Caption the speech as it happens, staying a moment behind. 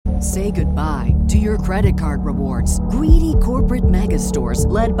Say goodbye to your credit card rewards. Greedy corporate mega stores,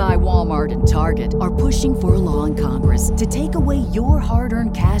 led by Walmart and Target, are pushing for a law in Congress to take away your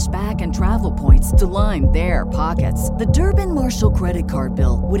hard-earned cash back and travel points to line their pockets. The Durbin-Marshall credit card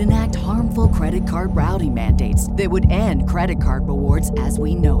bill would enact harmful credit card routing mandates that would end credit card rewards as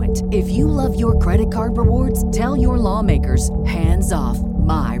we know it. If you love your credit card rewards, tell your lawmakers, hands off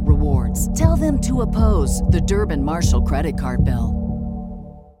my rewards. Tell them to oppose the Durbin-Marshall credit card bill.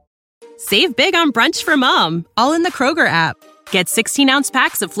 Save big on brunch for mom, all in the Kroger app. Get 16-ounce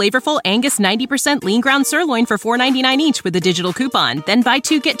packs of flavorful Angus 90% lean ground sirloin for $4.99 each with a digital coupon. Then buy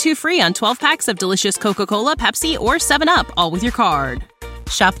 2, get 2 free on 12 packs of delicious Coca-Cola, Pepsi, or 7-Up, all with your card.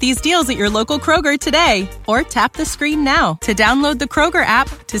 Shop these deals at your local Kroger today, or tap the screen now to download the Kroger app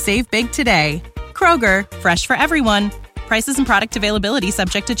to save big today. Kroger, fresh for everyone. Prices and product availability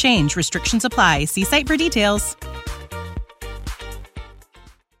subject to change. Restrictions apply. See site for details.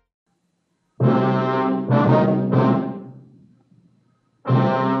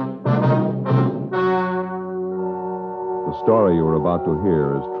 The story you are about to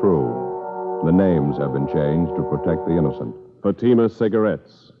hear is true. The names have been changed to protect the innocent. Fatima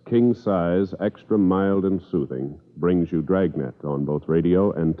Cigarettes, king size, extra mild and soothing, brings you Dragnet on both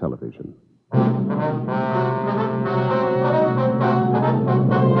radio and television.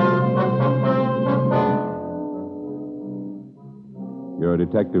 You're a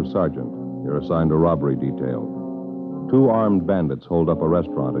detective sergeant. You're assigned a robbery detail. 2 armed bandits hold up a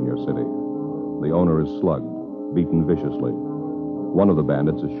restaurant in your city. The owner is slugged, beaten viciously. One of the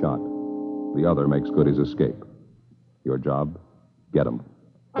bandits is shot. The other makes good his escape. Your job? Get him.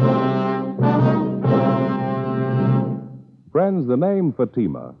 Friends, the name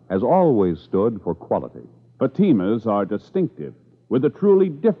Fatima has always stood for quality. Fatimas are distinctive, with a truly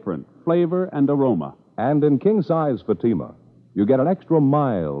different flavor and aroma. And in king-size Fatima, you get an extra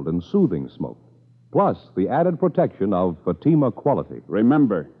mild and soothing smoke, plus the added protection of Fatima quality.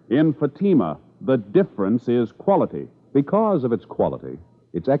 Remember, in Fatima, the difference is quality. Because of its quality,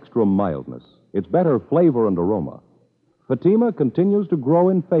 its extra mildness, its better flavor and aroma, Fatima continues to grow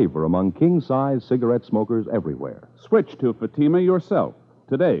in favor among king-size cigarette smokers everywhere. Switch to Fatima yourself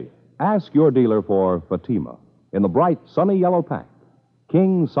today. Ask your dealer for Fatima in the bright, sunny yellow pack.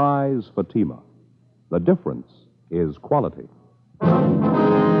 King-size Fatima. The difference is quality.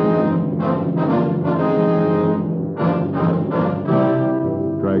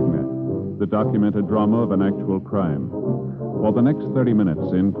 Dragnet, the documented drama of an actual crime. For the next 30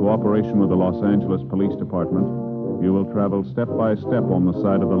 minutes, in cooperation with the Los Angeles Police Department, you will travel step by step on the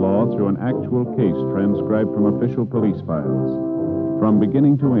side of the law through an actual case transcribed from official police files. From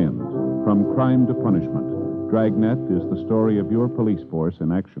beginning to end, from crime to punishment, Dragnet is the story of your police force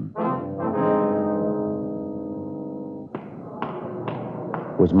in action.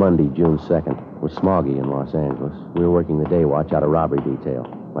 It was Monday, June 2nd. It was smoggy in Los Angeles. We were working the day watch out of robbery detail.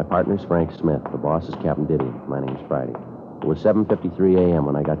 My partner's Frank Smith. The boss is Captain Diddy. My name's Friday. It was 7:53 a.m.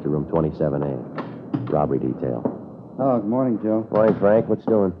 when I got to room 27A. Robbery detail. Oh, good morning, Joe. Morning, Frank. What's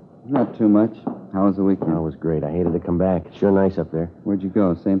doing? Not too much. How was the weekend? Oh, it was great. I hated to come back. It's sure nice up there. Where'd you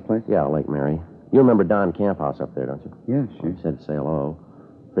go? Same place? Yeah, Lake Mary. You remember Don Camphouse up there, don't you? Yeah, sure. He said to say hello.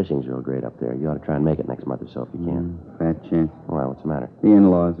 Fishing's real great up there. You ought to try and make it next month or so if you can. Fat chance. Well, what's the matter? The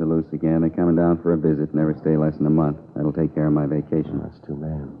in-laws are loose again. They're coming down for a visit. Never stay less than a month. That'll take care of my vacation. Oh, that's too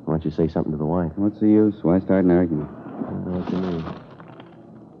bad. Why don't you say something to the wife? What's the use? Why start an argument? I don't know what you mean.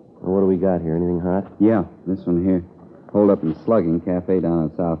 Well, what do we got here? Anything hot? Yeah, this one here. Hold up and slugging. Cafe down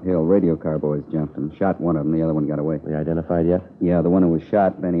on South Hill. Radio car boys jumped him. Shot one of them. The other one got away. They identified yet? Yeah, the one who was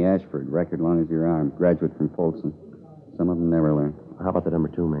shot, Benny Ashford. Record long as your arm. Graduate from Folsom. Some of them never learn. How about the number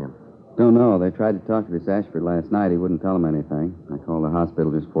 2 man? Don't know. They tried to talk to this Ashford last night. He wouldn't tell them anything. I called the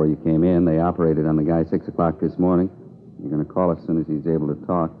hospital just before you came in. They operated on the guy 6 o'clock this morning. You're going to call as soon as he's able to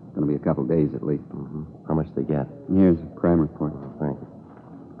talk. It's going to be a couple days at least. Mm-hmm. How much they get? Here's a crime report. Thank you.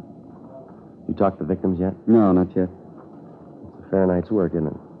 You talked to the victims yet? No, not yet. It's a fair night's work, isn't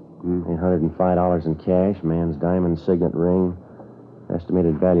it? $805 in cash, man's diamond signet ring,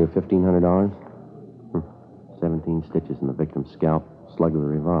 estimated value of $1,500. 17 stitches in the victim's scalp, slugged with a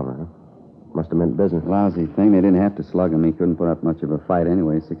revolver, huh? Must have meant business. Lousy thing. They didn't have to slug him. He couldn't put up much of a fight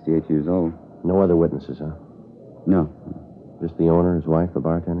anyway, 68 years old. No other witnesses, huh? No. Just the owner, his wife, the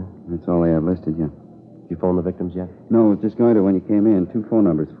bartender? That's all they have listed, yeah. Did you phone the victims yet? No, I was just going to when you came in. 2 phone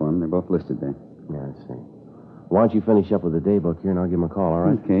numbers for them. They're both listed there. Yeah, I see. Why don't you finish up with the daybook here, and I'll give him a call, all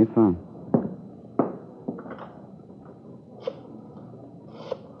right? Okay, fine.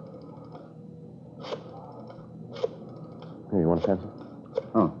 Here, you want a pencil?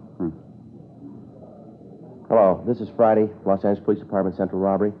 Oh, thanks. Hello, this is Friday, Los Angeles Police Department Central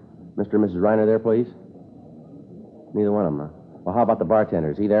Robbery. Mr. and Mrs. Reiner there, please? Neither one of them, huh? Well, how about the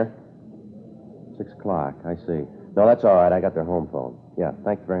bartender? Is he there? 6 o'clock. I see. No, that's all right. I got their home phone. Yeah,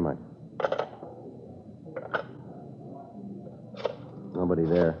 thank you very much. Nobody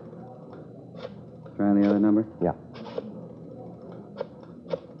there. Try the other number? Yeah.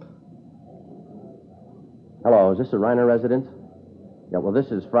 Hello, is this the Reiner residence? Yeah, well,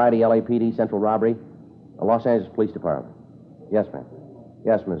 this is Friday LAPD Central Robbery. Los Angeles Police Department. Yes, ma'am.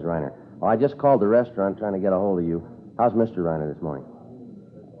 Yes, Ms. Reiner. Oh, I just called the restaurant trying to get a hold of you. How's Mr. Reiner this morning?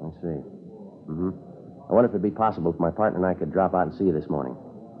 I see. I wonder if it'd be possible if my partner and I could drop out and see you this morning.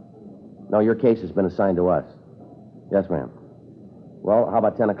 No, your case has been assigned to us. Yes, ma'am. Well, how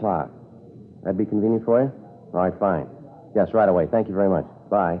about 10 o'clock? That'd be convenient for you? All right, fine. Yes, right away. Thank you very much.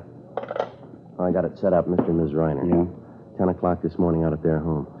 Bye. Oh, I got it set up, Mr. and Ms. Reiner. Yeah? 10 o'clock this morning out at their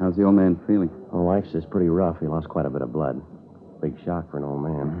home. How's the old man feeling? My wife says pretty rough. He lost quite a bit of blood. Big shock for an old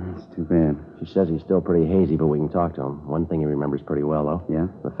man. It's too bad. She says he's still pretty hazy, but we can talk to him. One thing he remembers pretty well, though. Yeah?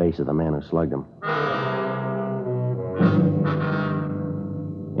 The face of the man who slugged him.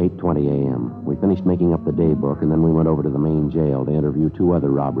 8:20 a.m. We finished making up the day book, and then we went over to the main jail to interview 2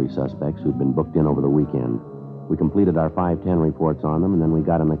 other robbery suspects who'd been booked in over the weekend. We completed our 510 reports on them, and then we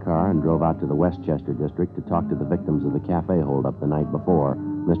got in the car and drove out to the Westchester district to talk to the victims of the cafe holdup the night before,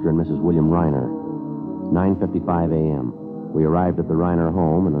 Mr. and Mrs. William Reiner. 9:55 a.m. We arrived at the Reiner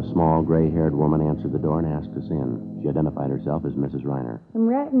home, and a small, gray-haired woman answered the door and asked us in. She identified herself as Mrs. Reiner. Come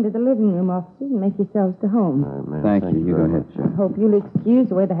right into the living room, officers, and make yourselves to home. All right, ma'am. Thank you. You go very ahead, much. Sheriff. I hope you'll excuse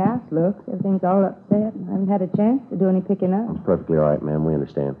the way the house looks. Everything's all upset. I haven't had a chance to do any picking up. It's perfectly all right, ma'am. We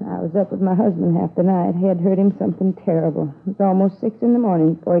understand. I was up with my husband half the night. Head hurt him something terrible. It was almost 6 in the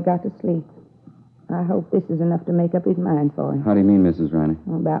morning before he got to sleep. I hope this is enough to make up his mind for him. How do you mean, Mrs. Reiner?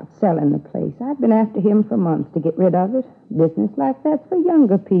 About selling the place. I've been after him for months to get rid of it. Business like that's for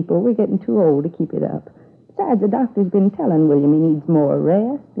younger people. We're getting too old to keep it up. Besides, the doctor's been telling William he needs more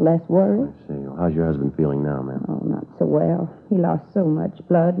rest, less worry. I see. Well, how's your husband feeling now, ma'am? Oh, not so well. He lost so much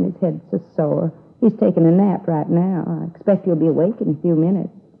blood and his head's so sore. He's taking a nap right now. I expect he'll be awake in a few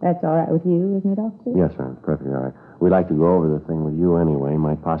minutes. That's all right with you, isn't it, officer? Yes, ma'am. Perfectly all right. We'd like to go over the thing with you anyway.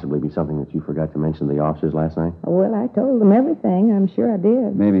 Might possibly be something that you forgot to mention to the officers last night. Well, I told them everything. I'm sure I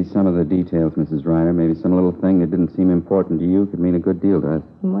did. Maybe some of the details, Mrs. Reiner. Maybe some little thing that didn't seem important to you could mean a good deal to us.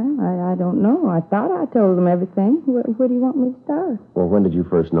 Well, I don't know. I thought I told them everything. Where do you want me to start? Well, when did you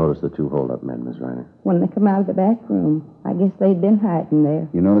first notice the 2 hold-up men, Miss Reiner? When they come out of the back room. I guess they'd been hiding there.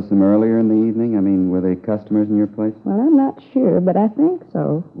 You noticed them earlier in the evening? I mean, were they customers in your place? Well, I'm not sure, but I think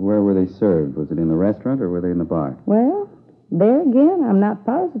so. Where were they served? Was it in the restaurant or were they in the bar? Well, there again, I'm not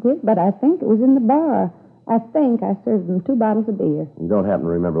positive, but I think it was in the bar. I think I served them 2 bottles of beer. You don't happen to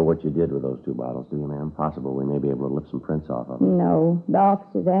remember what you did with those 2 bottles, do you, ma'am? Possible we may be able to lift some prints off of them. No, the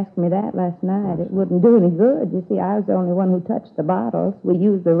officers asked me that last night. It wouldn't do any good. You see, I was the only one who touched the bottles. We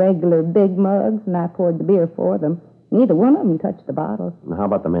used the regular big mugs, and I poured the beer for them. Neither one of them touched the bottles. Now, how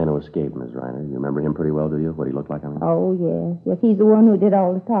about the man who escaped, Miss Reiner? You remember him pretty well, do you? What he looked like, I mean? Oh, yes. Yes, he's the one who did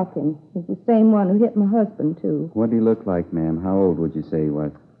all the talking. He's the same one who hit my husband, too. What did he look like, ma'am? How old would you say he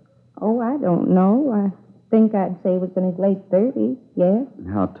was? Oh, I don't know. I think I'd say he was in his late 30s, yes.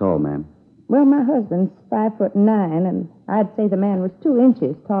 How tall, ma'am? Well, my husband's 5'9", and I'd say the man was 2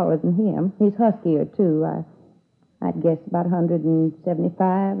 inches taller than him. He's huskier, too. I'd guess about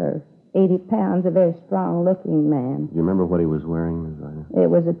 175 or 80 pounds, a very strong-looking man. Do you remember what he was wearing, Miss Reiner? It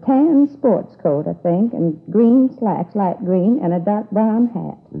was a tan sports coat, I think, and green slacks, light green, and a dark brown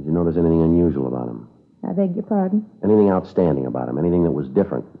hat. Did you notice anything unusual about him? I beg your pardon? Anything outstanding about him? Anything that was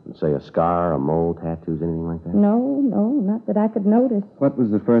different? Say a scar, a mole, tattoos, anything like that? No, not that I could notice. What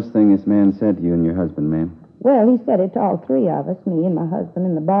was the first thing this man said to you and your husband, ma'am? Well, he said it to all 3 of us, me and my husband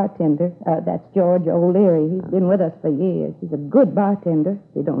and the bartender. That's George O'Leary. He's been with us for years. He's a good bartender.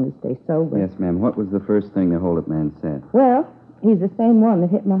 He'd only stay sober. Yes, ma'am. What was the first thing the hold-up man said? Well, he's the same one that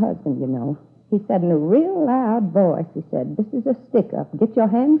hit my husband, you know. He said in a real loud voice, he said, "This is a stick-up. Get your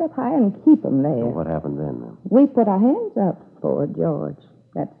hands up high and keep 'em there." Well, what happened then, ma'am? We put our hands up, poor George.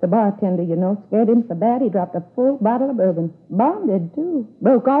 That's the bartender, you know. Scared him so bad he dropped a full bottle of bourbon. Bonded, too.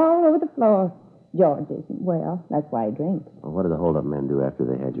 Broke all over the floor. George isn't well. That's why he drinks. Well, what did the hold-up men do after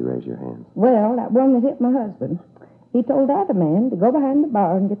they had you raise your hands? Well, that one that hit my husband, he told the other man to go behind the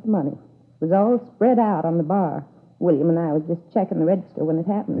bar and get the money. It was all spread out on the bar. William and I was just checking the register when it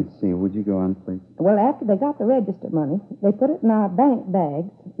happened. Let's see. Would you go on, please? Well, after they got the register money, they put it in our bank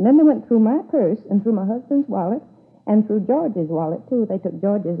bags, and then they went through my purse and through my husband's wallet and through George's wallet, too. They took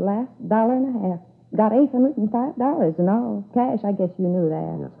George's last $1.50. Got $805 in all. Cash, I guess you knew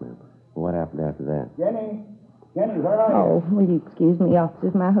that. Yes, ma'am. What happened after that? Jenny, Jenny, where are you? Oh, will you excuse me,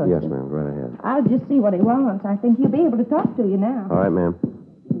 officers? My husband. Yes, ma'am. Go right ahead. I'll just see what he wants. I think he'll be able to talk to you now. All right, ma'am.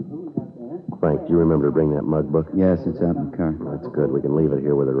 Frank, do you remember to bring that mug book? Yes, it's out in the car. That's good. We can leave it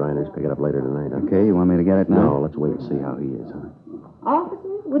here with the Reiners. Pick it up later tonight. Huh? Okay, you want me to get it now? No, let's wait and see how he is. Huh?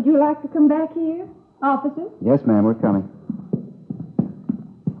 Officers, would you like to come back here? Officers? Yes, ma'am, we're coming.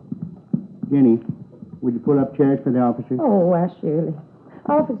 Jenny, would you pull up chairs for the officers? Oh, why, surely.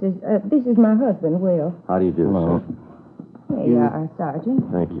 Officers, this is my husband, Will. How do you do, Hello. sir? Here you are,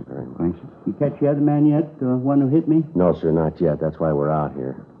 Sergeant. Thank you very much. Thanks. You catch the other man yet? The one who hit me? No, sir, not yet. That's why we're out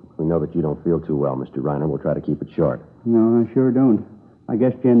here. We know that you don't feel too well, Mr. Reiner. We'll try to keep it short. No, I sure don't. I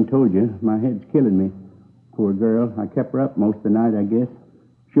guess Jen told you. My head's killing me. Poor girl. I kept her up most of the night, I guess.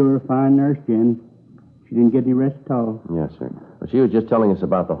 Sure, fine nurse, Jen. She didn't get any rest at all. Yes, sir. Well, she was just telling us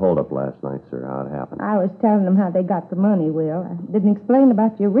about the holdup last night, sir, how it happened. I was telling them how they got the money, Will. I didn't explain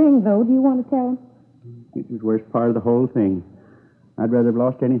about your ring, though. Do you want to tell them? It was the worst part of the whole thing. I'd rather have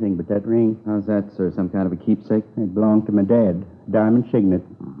lost anything but that ring. How's that, sir? Some kind of a keepsake? It belonged to my dad. Diamond signet.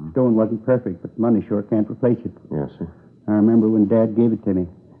 Stone wasn't perfect, but money sure can't replace it. Yes, sir. I remember when Dad gave it to me.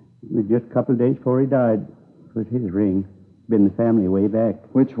 It was just a couple of days before he died. It was his ring. Been in the family way back.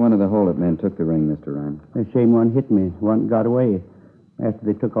 Which one of the holdup men took the ring, Mr. Ryan? The same one hit me. One got away. After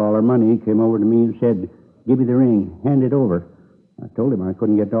they took all our money, he came over to me and said, "Give me the ring. Hand it over." I told him I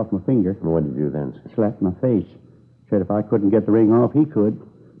couldn't get it off my finger. And what did you do then, sir? Slapped my face. Said if I couldn't get the ring off, he could.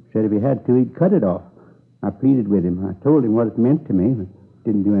 Said if he had to, he'd cut it off. I pleaded with him. I told him what it meant to me, but it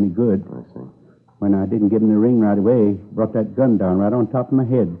didn't do any good. I see. When I didn't give him the ring right away, he brought that gun down right on top of my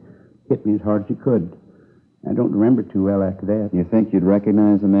head. Hit me as hard as he could. I don't remember too well after that. You think you'd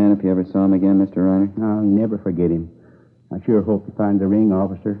recognize the man if you ever saw him again, Mr. Reiner? I'll never forget him. I sure hope you find the ring,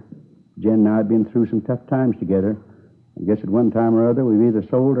 officer. Jen and I have been through some tough times together. I guess at one time or other we've either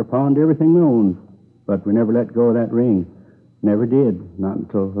sold or pawned everything we owned. But we never let go of that ring. Never did. Not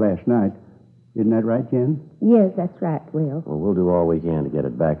until last night. Isn't that right, Jen? Yes, that's right, Will. Well, we'll do all we can to get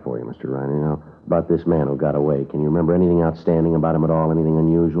it back for you, Mr. Reiner. Now, about this man who got away, can you remember anything outstanding about him at all? Anything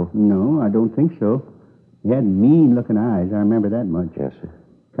unusual? No, I don't think so. He had mean-looking eyes. I remember that much. Yes, sir.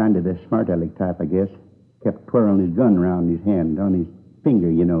 Kind of the smart-aleck type, I guess. Kept twirling his gun around his hand, on his finger,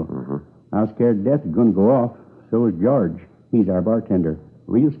 you know. Mm-hmm. I was scared to death it was going to go off. So was George. He's our bartender.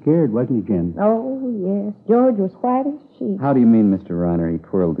 Real scared, wasn't he, Jen? Oh, yes. George was white as a sheet. How do you mean, Mr. Reiner, he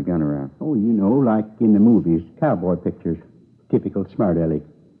twirled the gun around? Oh, you know, like in the movies, cowboy pictures. Typical smart-aleck.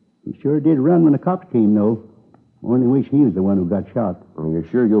 He sure did run when the cops came, though. Only wish he was the one who got shot. Well, you're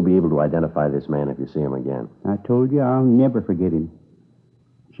sure you'll be able to identify this man if you see him again? I told you I'll never forget him.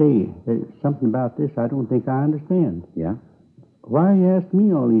 Say, there's something about this I don't think I understand. Yeah? Why you ask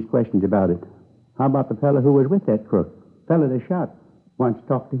me all these questions about it? How about the fellow who was with that crook? Fellow they shot. Why don't you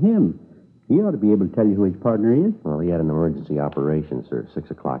talk to him? He ought to be able to tell you who his partner is. Well, he had an emergency operation, sir, 6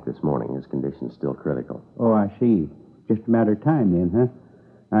 o'clock this morning. His condition's still critical. Oh, I see. Just a matter of time then, huh?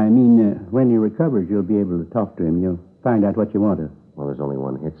 I mean, when he recovers, you'll be able to talk to him. You'll find out what you want to. Well, there's only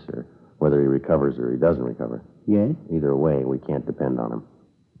one hit, sir. Whether he recovers or he doesn't recover. Yes? Either way, we can't depend on him.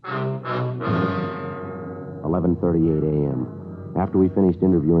 11:38 a.m. After we finished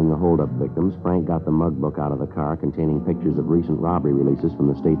interviewing the holdup victims, Frank got the mug book out of the car containing pictures of recent robbery releases from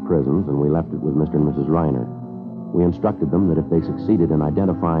the state prisons, and we left it with Mr. and Mrs. Reiner. We instructed them that if they succeeded in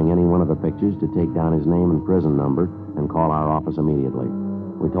identifying any one of the pictures, to take down his name and prison number and call our office immediately.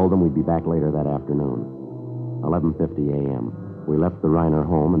 We told them we'd be back later that afternoon. 11:50 a.m. We left the Reiner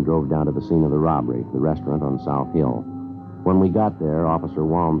home and drove down to the scene of the robbery, the restaurant on South Hill. When we got there, Officer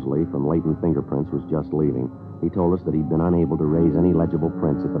Walmsley from Leighton Fingerprints was just leaving. He told us that he'd been unable to raise any legible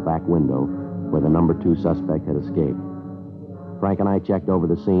prints at the back window where the number 2 suspect had escaped. Frank and I checked over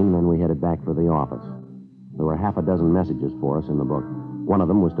the scene, and then we headed back for the office. There were half a dozen messages for us in the book. One of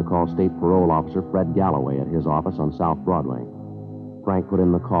them was to call State Parole Officer Fred Galloway at his office on South Broadway. Frank put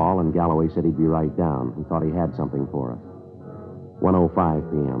in the call, and Galloway said he'd be right down. He thought he had something for us. 1:05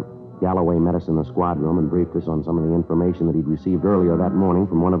 p.m. Galloway met us in the squad room and briefed us on some of the information that he'd received earlier that morning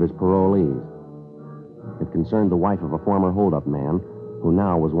from one of his parolees. It concerned the wife of a former holdup man who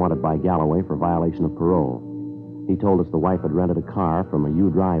now was wanted by Galloway for violation of parole. He told us the wife had rented a car from a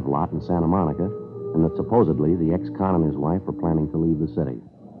U-Drive lot in Santa Monica and that supposedly the ex-con and his wife were planning to leave the city.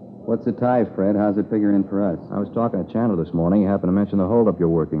 What's the tie, Fred? How's it figure in for us? I was talking to Chandler this morning. He happened to mention the holdup you're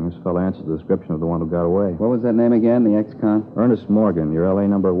working. This fellow answers the description of the one who got away. What was that name again, the ex-con? Ernest Morgan. Your L.A.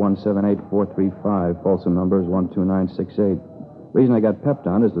 number 178435. Folsom number is 12968. Reason I got pepped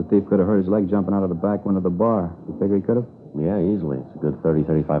on is the thief could have hurt his leg jumping out of the back window of the bar. You figure he could have? Yeah, easily. It's a good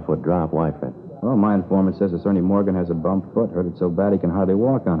 35-foot drop. Why, Fred? Well, my informant says that Ernie Morgan has a bum foot. Hurt it so bad he can hardly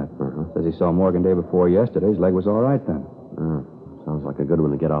walk on it. Says he saw Morgan day before yesterday. His leg was all right then. Sounds like a good one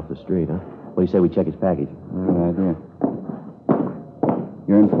to get off the street, huh? What do you say we check his package? Good idea.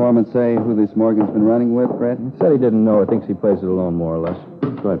 Your informant say who this Morgan's been running with, Fred? He said he didn't know. He thinks he plays it alone, more or less.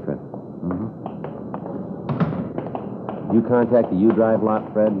 Go ahead, Fred. You contact the U-Drive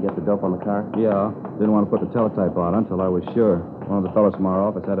lot, Fred, and get the dope on the car? Yeah. Didn't want to put the teletype on until I was sure. One of the fellows from our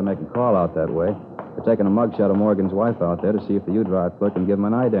office had to make a call out that way. They're taking a mugshot of Morgan's wife out there to see if the U-Drive clerk can give him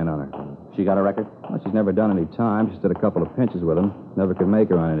an ident on her. She got a record? Well, she's never done any time. She's did a couple of pinches with him. Never could make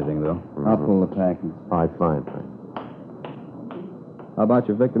her on anything, though. I'll pull the package. All right, fine. How about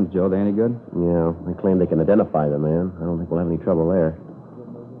your victims, Joe? They any good? Yeah, they claim they can identify the man. I don't think we'll have any trouble there.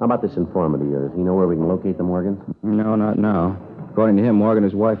 How about this informant of yours? Do you know where we can locate the Morgans? No, not now. According to him, Morgan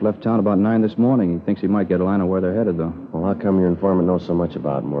and his wife left town about 9 this morning. He thinks he might get a line of where they're headed, though. Well, how come your informant knows so much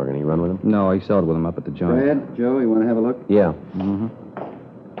about Morgan? He run with him? No, he sold with him up at the joint. Fred, Joe, you want to have a look? Yeah.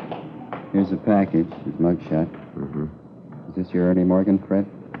 Here's the package, his mugshot. Is this your Ernie Morgan, Fred?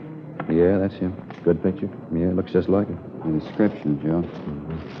 Yeah, that's him. Good picture? Yeah, it looks just like it. The description, Joe.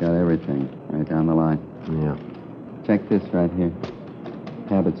 Got everything right down the line. Yeah. Check this right here.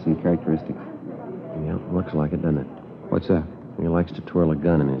 Habits and characteristics. Yeah, looks like it, doesn't it? What's that? He likes to twirl a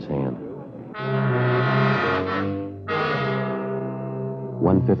gun in his hand.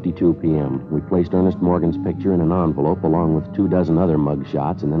 1:52 p.m. We placed Ernest Morgan's picture in an envelope along with 24 other mug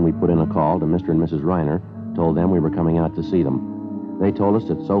shots, and then we put in a call to Mr. and Mrs. Reiner, told them we were coming out to see them. They told us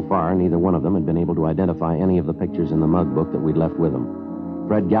that so far neither one of them had been able to identify any of the pictures in the mug book that we'd left with them.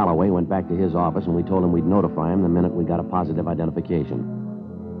 Fred Galloway went back to his office, and we told him we'd notify him the minute we got a positive identification.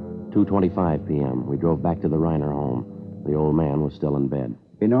 2:25 p.m. We drove back to the Reiner home. The old man was still in bed.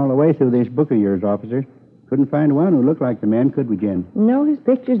 Been all the way through this book of yours, officer. Couldn't find one who looked like the man, could we, Jen? No, his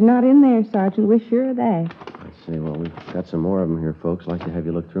picture's not in there, Sergeant. We're sure of that. I see. Well, we've got some more of them here, folks. I'd like to have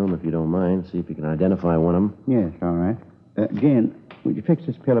you look through them if you don't mind. See if you can identify one of them. Yes, all right. Jen, would you fix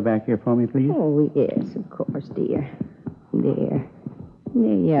this pillow back here for me, please? Oh, yes, of course, dear. There.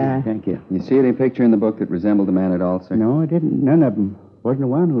 There you are. Thank you. You see any picture in the book that resembled the man at all, sir? No, I didn't. None of them. Wasn't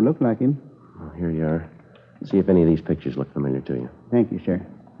one who looked like him. Well, here you are. See if any of these pictures look familiar to you. Thank you, sir.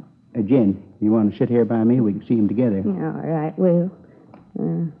 Jen, you want to sit here by me? We can see them together. All right, Will.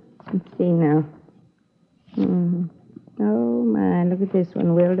 Let's see now. Oh, my, look at this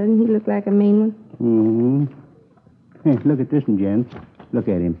one, Will. Doesn't he look like a mean one? Hey, look at this one, Jen. Look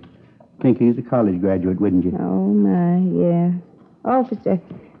at him. Think he's a college graduate, wouldn't you? Oh, my, yeah. Officer,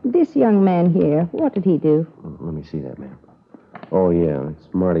 this young man here, what did he do? Let me see that, ma'am. Oh, yeah, it's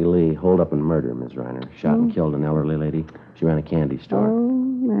Marty Lee, hold up and murder, Miss Reiner. Shot and killed an elderly lady. She ran a candy store. Oh,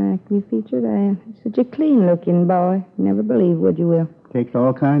 my, can you feature that? Such a clean-looking boy. Never believe, would you, Will? Takes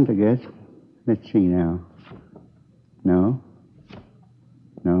all kinds, I guess. Let's see now. No.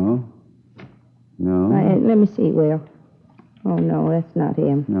 Let me see, Will. Oh, no, that's not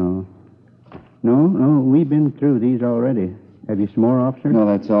him. No, we've been through these already. Have you some more, officer? No,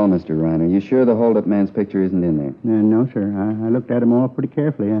 that's all, Mr. Reiner. You sure the hold-up man's picture isn't in there? No, sir. I looked at them all pretty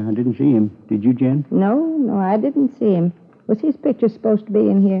carefully. I didn't see him. Did you, Jen? No, I didn't see him. Was his picture supposed to be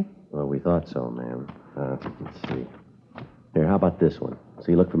in here? Well, we thought so, ma'am. Let's see. Here, how about this one? Does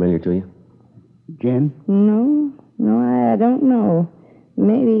he look familiar to you? Jen? No, I don't know.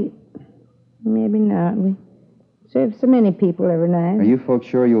 Maybe not. We serve so many people every night. Are you folks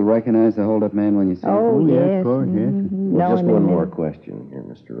sure you'll recognize the hold-up man when you see him? Oh, yes. Of course, yes. Well, just one more question here,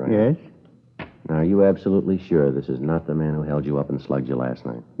 Mr. Reiner. Yes? Now, are you absolutely sure this is not the man who held you up and slugged you last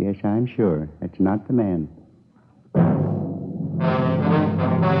night? Yes, I'm sure. That's not the man.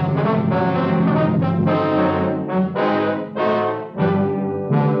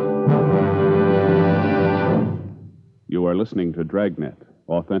 You are listening to Dragnet,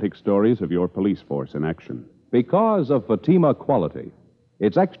 authentic stories of your police force in action. Because of Fatima quality,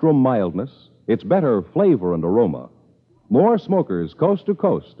 its extra mildness, its better flavor and aroma, more smokers coast to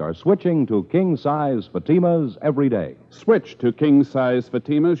coast are switching to king-size Fatimas every day. Switch to king-size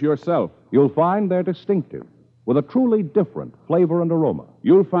Fatimas yourself. You'll find they're distinctive, with a truly different flavor and aroma.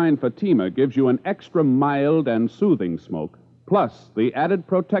 You'll find Fatima gives you an extra mild and soothing smoke, plus the added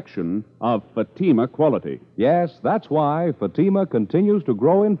protection of Fatima quality. Yes, that's why Fatima continues to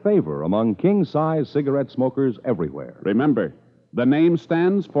grow in favor among king-size cigarette smokers everywhere. Remember, the name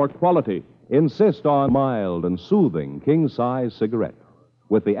stands for quality. Insist on mild and soothing king-size cigarette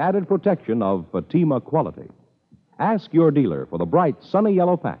with the added protection of Fatima quality. Ask your dealer for the bright, sunny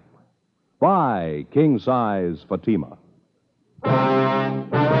yellow pack. Buy king-size Fatima.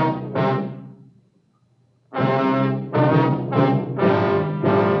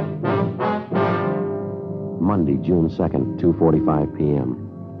 June 2nd, 2:45 p.m.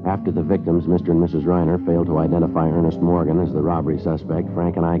 After the victims, Mr. and Mrs. Reiner, failed to identify Ernest Morgan as the robbery suspect,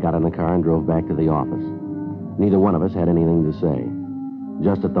 Frank and I got in the car and drove back to the office. Neither one of us had anything to say.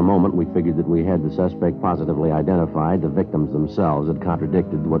 Just at the moment we figured that we had the suspect positively identified, the victims themselves had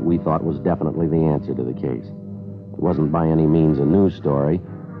contradicted what we thought was definitely the answer to the case. It wasn't by any means a news story.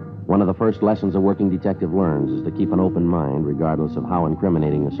 One of the first lessons a working detective learns is to keep an open mind, regardless of how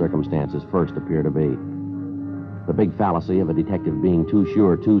incriminating the circumstances first appear to be. The big fallacy of a detective being too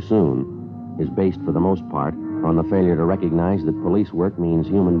sure too soon is based, for the most part, on the failure to recognize that police work means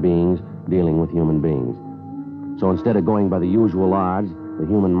human beings dealing with human beings. So instead of going by the usual odds, the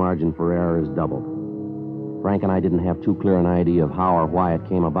human margin for error is doubled. Frank and I didn't have too clear an idea of how or why it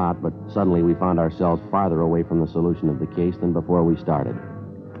came about, but suddenly we found ourselves farther away from the solution of the case than before we started.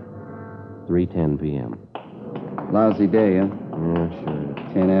 3:10 p.m. Lousy day, huh? Yeah, sure.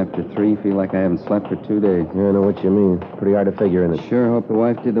 10 after 3. Feel like I haven't slept for 2 days. Yeah, I know what you mean. Pretty hard to figure in it. Sure hope the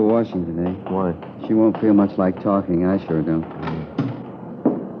wife did the washing today. Why? She won't feel much like talking. I sure don't.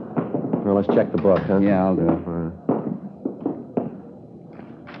 Well, let's check the book, huh? Yeah, I'll do it. All right.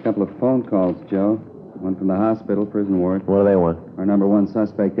 A couple of phone calls, Joe. One from the hospital, prison ward. What do they want? Our number one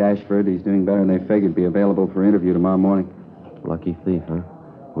suspect, Ashford, he's doing better than they figured. Be available for interview tomorrow morning. Lucky thief, huh?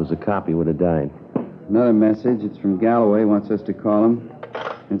 Was a cop, he would have died. Another message. It's from Galloway. Wants us to call him.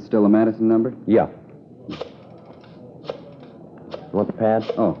 It's still a Madison number? Yeah. You want the pad?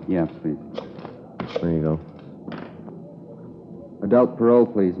 Oh, yeah, please. There you go. Adult parole,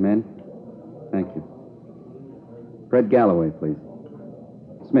 please, men. Thank you. Fred Galloway, please.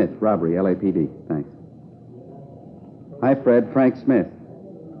 Smith, robbery, LAPD. Thanks. Hi, Fred. Frank Smith.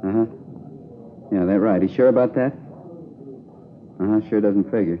 Uh-huh. Yeah, that's right. He's sure about that? Uh-huh, sure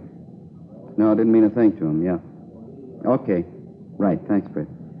doesn't figure. No, I didn't mean a thing to him, yeah. Okay. Right, thanks, Fred.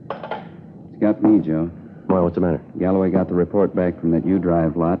 It's got me, Joe. Why, what's the matter? Galloway got the report back from that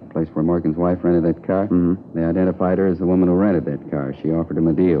U-Drive lot, place where Morgan's wife rented that car. Mm-hmm. They identified her as the woman who rented that car. She offered him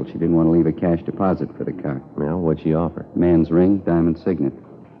a deal. She didn't want to leave a cash deposit for the car. Well, what'd she offer? Man's ring, diamond signet.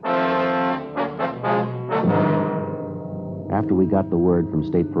 After we got the word from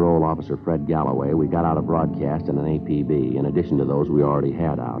State Parole Officer Fred Galloway, we got out a broadcast and an APB, in addition to those we already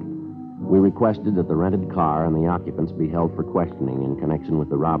had out. We requested that the rented car and the occupants be held for questioning in connection with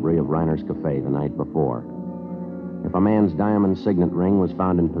the robbery of Reiner's Cafe the night before. If a man's diamond signet ring was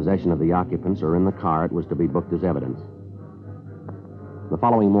found in possession of the occupants or in the car, it was to be booked as evidence. The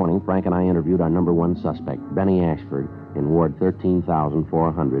following morning, Frank and I interviewed our number one suspect, Benny Ashford, in Ward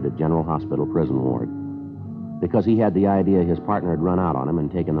 13,400 at General Hospital Prison Ward. Because he had the idea his partner had run out on him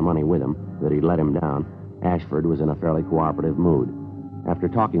and taken the money with him, that he'd let him down, Ashford was in a fairly cooperative mood. After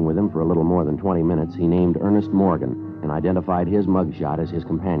talking with him for a little more than 20 minutes, he named Ernest Morgan and identified his mugshot as his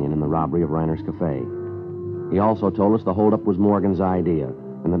companion in the robbery of Reiner's Cafe. He also told us the holdup was Morgan's idea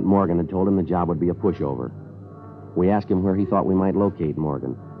and that Morgan had told him the job would be a pushover. We asked him where he thought we might locate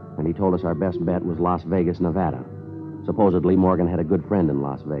Morgan, and he told us our best bet was Las Vegas, Nevada. Supposedly, Morgan had a good friend in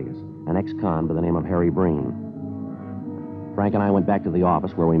Las Vegas, an ex-con by the name of Harry Breen. Frank and I went back to the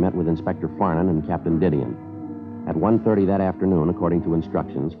office where we met with Inspector Farnan and Captain Didion. At 1:30 that afternoon, according to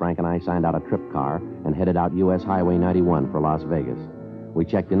instructions, Frank and I signed out a trip car and headed out U.S. Highway 91 for Las Vegas. We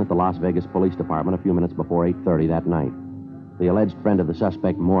checked in at the Las Vegas Police Department a few minutes before 8:30 that night. The alleged friend of the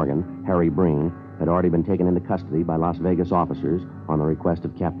suspect, Morgan, Harry Breen, had already been taken into custody by Las Vegas officers on the request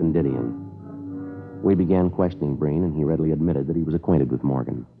of Captain Didion. We began questioning Breen, and he readily admitted that he was acquainted with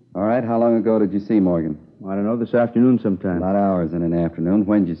Morgan. All right, how long ago did you see Morgan? I don't know, this afternoon A sometime. lot of hours in an afternoon.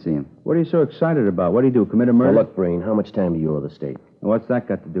 When did you see him? What are you so excited about? What did he do, commit a murder? Now, look, Breen, how much time do you owe the state? What's that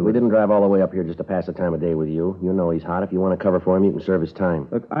got to do We with it? didn't drive all the way up here just to pass the time of day with you. You know he's hot. If you want to cover for him, you can serve his time.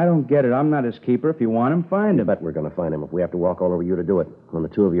 Look, I don't get it. I'm not his keeper. If you want him, find I him. bet we're going to find him if we have to walk all over you to do it. When the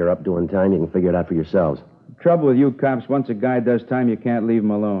two of you are up doing time, you can figure it out for yourselves. Trouble with you cops, once a guy does time, you can't leave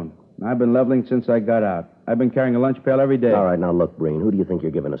him alone. I've been leveling since I got out. I've been carrying a lunch pail every day. All right, now look, Breen, who do you think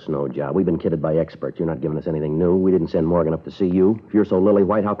you're giving a snow job? We've been kidded by experts. You're not giving us anything new. We didn't send Morgan up to see you. If you're so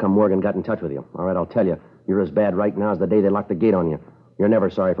lily-white, how come Morgan got in touch with you? All right, I'll tell you. You're as bad right now as the day they locked the gate on you. You're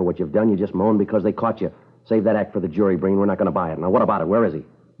never sorry for what you've done. You just moan because they caught you. Save that act for the jury, Breen. We're not going to buy it. Now, what about it? Where is he?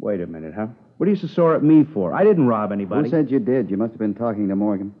 Wait a minute, huh? What are you so sore at me for? I didn't rob anybody. Who said you did? You must have been talking to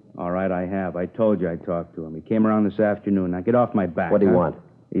Morgan. All right, I have. I told you I talked to him. He came around this afternoon. Now, get off my back. What do you huh? want?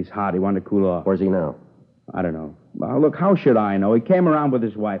 He's hot. He wanted to cool off. Where's he now? I don't know. Well, look, how should I know? He came around with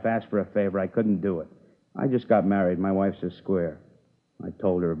his wife, asked for a favor. I couldn't do it. I just got married. My wife's a square. I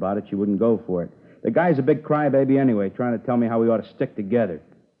told her about it. She wouldn't go for it. The guy's a big crybaby anyway, trying to tell me how we ought to stick together.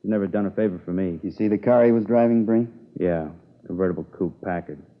 He's never done a favor for me. You see the car he was driving, Breen? Yeah, convertible coupe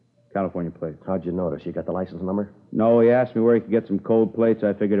Packard. California plates. How'd you notice? You got the license number? No, he asked me where he could get some cold plates.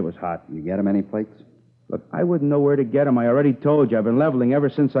 I figured it was hot. You get him any plates? Look, I wouldn't know where to get them. I already told you. I've been leveling ever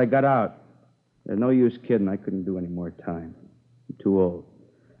since I got out. There's no use kidding. I couldn't do any more time. I'm too old.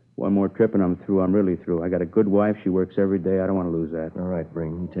 One more trip and I'm through. I'm really through. I got a good wife. She works every day. I don't want to lose that. All right,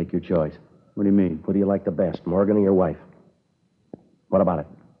 Breen. You take your choice. What do you mean? Who do you like the best, Morgan or your wife? What about it?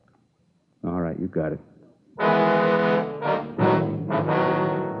 All right, you got it.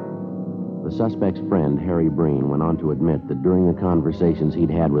 The suspect's friend, Harry Breen, went on to admit that during the conversations he'd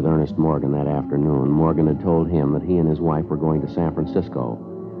had with Ernest Morgan that afternoon, Morgan had told him that he and his wife were going to San Francisco.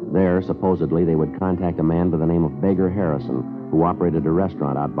 There, supposedly, they would contact a man by the name of Beggar Harrison, who operated a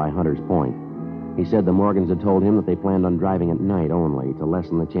restaurant out by Hunter's Point. He said the Morgans had told him that they planned on driving at night only to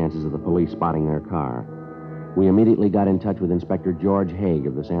lessen the chances of the police spotting their car. We immediately got in touch with Inspector George Haig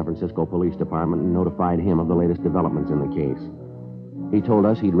of the San Francisco Police Department and notified him of the latest developments in the case. He told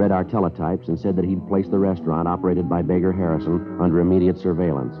us he'd read our teletypes and said that he'd placed the restaurant operated by Beggar Harrison under immediate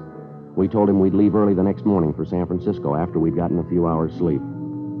surveillance. We told him we'd leave early the next morning for San Francisco after we'd gotten a few hours' sleep.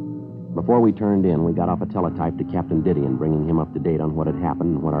 Before we turned in, we got off a teletype to Captain Didion, bringing him up to date on what had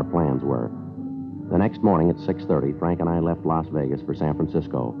happened and what our plans were. The next morning at 6:30, Frank and I left Las Vegas for San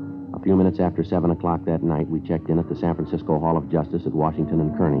Francisco. A few minutes after 7 o'clock that night, we checked in at the San Francisco Hall of Justice at Washington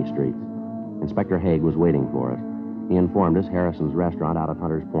and Kearny Streets. Inspector Haig was waiting for us. He informed us Harrison's restaurant out at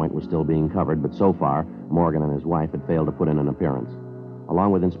Hunter's Point was still being covered, but so far, Morgan and his wife had failed to put in an appearance.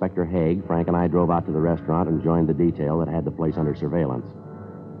 Along with Inspector Haig, Frank and I drove out to the restaurant and joined the detail that had the place under surveillance.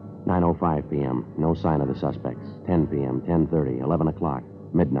 9:05 p.m., no sign of the suspects. 10 p.m., 10:30, 11 o'clock,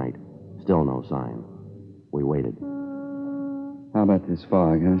 midnight, still no sign. We waited. How about this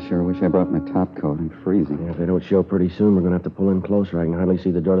fog? I sure wish I brought my top coat. I'm freezing. Yeah, if they don't show pretty soon, we're going to have to pull in closer. I can hardly see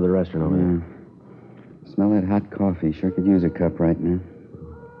the door to the restaurant over there. Smell that hot coffee. Sure could use a cup right now.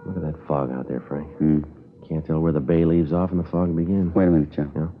 Look at that fog out there, Frank. Can't tell where the bay leaves off and the fog begins. Wait a minute, Joe.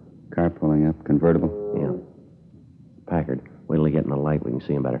 Yeah? Car pulling up. Convertible. Yeah. Packard. Wait till they get in the light. We can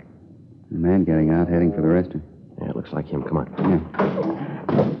see him better. A man getting out, heading for the restaurant. Yeah, it looks like him. Come on. Yeah.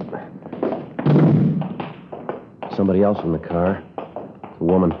 Somebody else in the car. It's a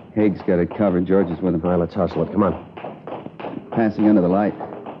woman. Haig's got it covered. George is with him. All right, let's hustle it. Come on. Passing under the light.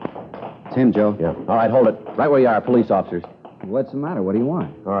 It's him, Joe. Yeah. All right, hold it. Right where you are, police officers. What's the matter? What do you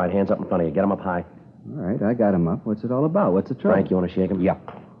want? All right, hands up in front of you. Get them up high. All right, I got him up. What's it all about? What's the trouble? Frank, you want to shake him? Yeah.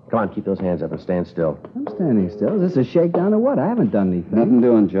 Come on, keep those hands up and stand still. I'm standing still. Is this a shakedown or what? I haven't done anything. Nothing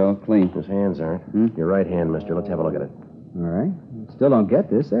doing, Joe. Clean. His hands aren't. Your right hand, mister. Let's have a look at it. All right. Still don't get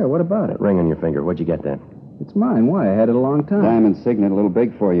this. There, what about it? That ring on your finger. Where'd you get that? It's mine. Why? I had it a long time. Diamond signet, a little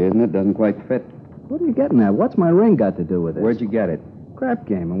big for you, isn't it? Doesn't quite fit. What are you getting at? What's my ring got to do with it? Where'd you get it? Crap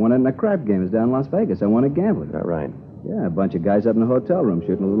game. I won it in a crap game. It's down in Las Vegas. I won it gambling. Is that right? Yeah, a bunch of guys up in the hotel room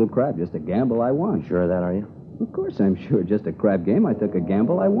shooting a little crap. Just a gamble I won. Sure of that, are you? Of course I'm sure. Just a crap game. I took a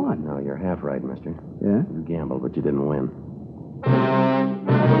gamble I won. No, you're half right, mister. Yeah? You gambled, but you didn't win.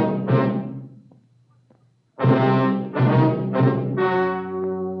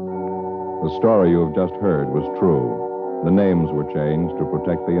 The story you have just heard was true. The names were changed to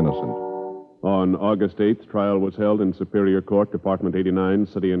protect the innocent. On August 8th, trial was held in Superior Court, Department 89,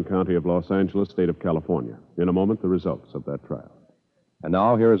 City and County of Los Angeles, State of California. In a moment, the results of that trial. And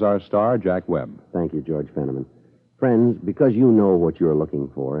now, here is our star, Jack Webb. Thank you, George Fenneman. Friends, because you know what you're looking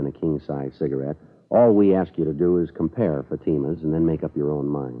for in a king-size cigarette, all we ask you to do is compare Fatimas and then make up your own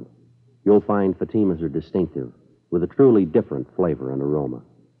mind. You'll find Fatimas are distinctive, with a truly different flavor and aroma.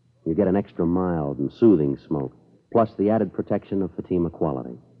 You get an extra mild and soothing smoke, plus the added protection of Fatima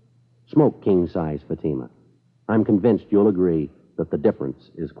quality. Smoke king-size Fatima. I'm convinced you'll agree that the difference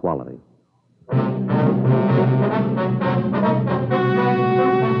is quality.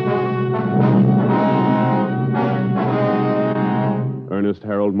 Ernest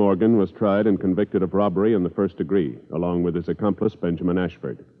Harold Morgan was tried and convicted of robbery in the first degree, along with his accomplice, Benjamin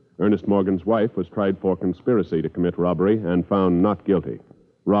Ashford. Ernest Morgan's wife was tried for conspiracy to commit robbery and found not guilty.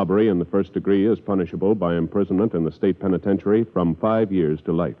 Robbery in the first degree is punishable by imprisonment in the state penitentiary from 5 years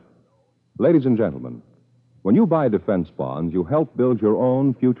to life. Ladies and gentlemen, when you buy defense bonds, you help build your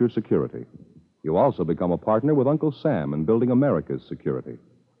own future security. You also become a partner with Uncle Sam in building America's security.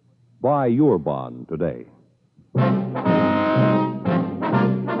 Buy your bond today.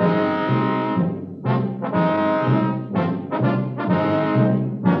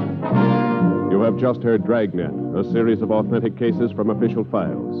 You have just heard Dragnet, a series of authentic cases from official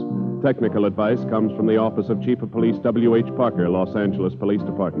files. Technical advice comes from the Office of Chief of Police W.H. Parker, Los Angeles Police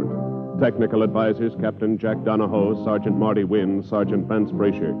Department. Technical advisors Captain Jack Donahoe, Sergeant Marty Wynn, Sergeant Vance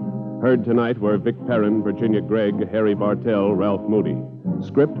Brasher. Heard tonight were Vic Perrin, Virginia Gregg, Harry Bartell, Ralph Moody.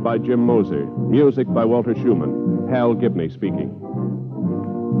 Script by Jim Moser. Music by Walter Schumann. Hal Gibney speaking.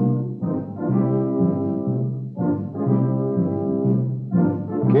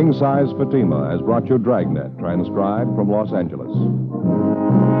 King Size Fatima has brought you Dragnet, transcribed from Los Angeles.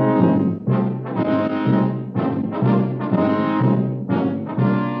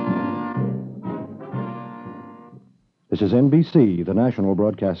 This is NBC, the national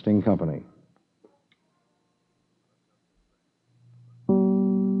broadcasting company.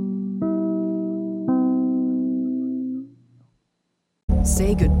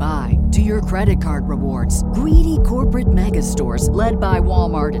 Say goodbye to your credit card rewards. Greedy corporate mega stores, led by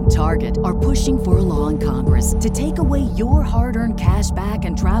Walmart and Target, are pushing for a law in Congress to take away your hard-earned cash back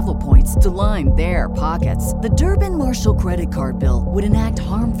and travel points to line their pockets. The Durbin-Marshall credit card bill would enact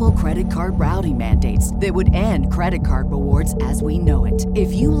harmful credit card routing mandates that would end credit card rewards as we know it.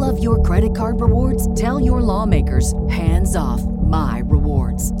 If you love your credit card rewards, tell your lawmakers, hands off my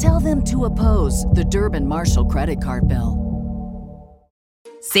rewards. Tell them to oppose the Durbin-Marshall credit card bill.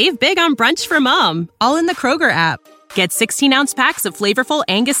 Save big on brunch for mom, all in the Kroger app. Get 16-ounce packs of flavorful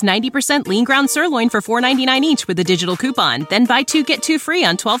Angus 90% lean ground sirloin for $4.99 each with a digital coupon. Then buy 2, get 2 free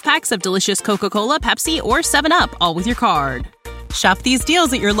on 12 packs of delicious Coca-Cola, Pepsi, or 7-Up, all with your card. Shop these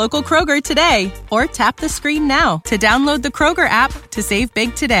deals at your local Kroger today, or tap the screen now to download the Kroger app to save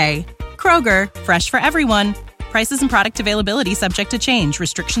big today. Kroger, fresh for everyone. Prices and product availability subject to change.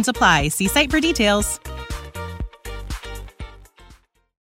 Restrictions apply. See site for details.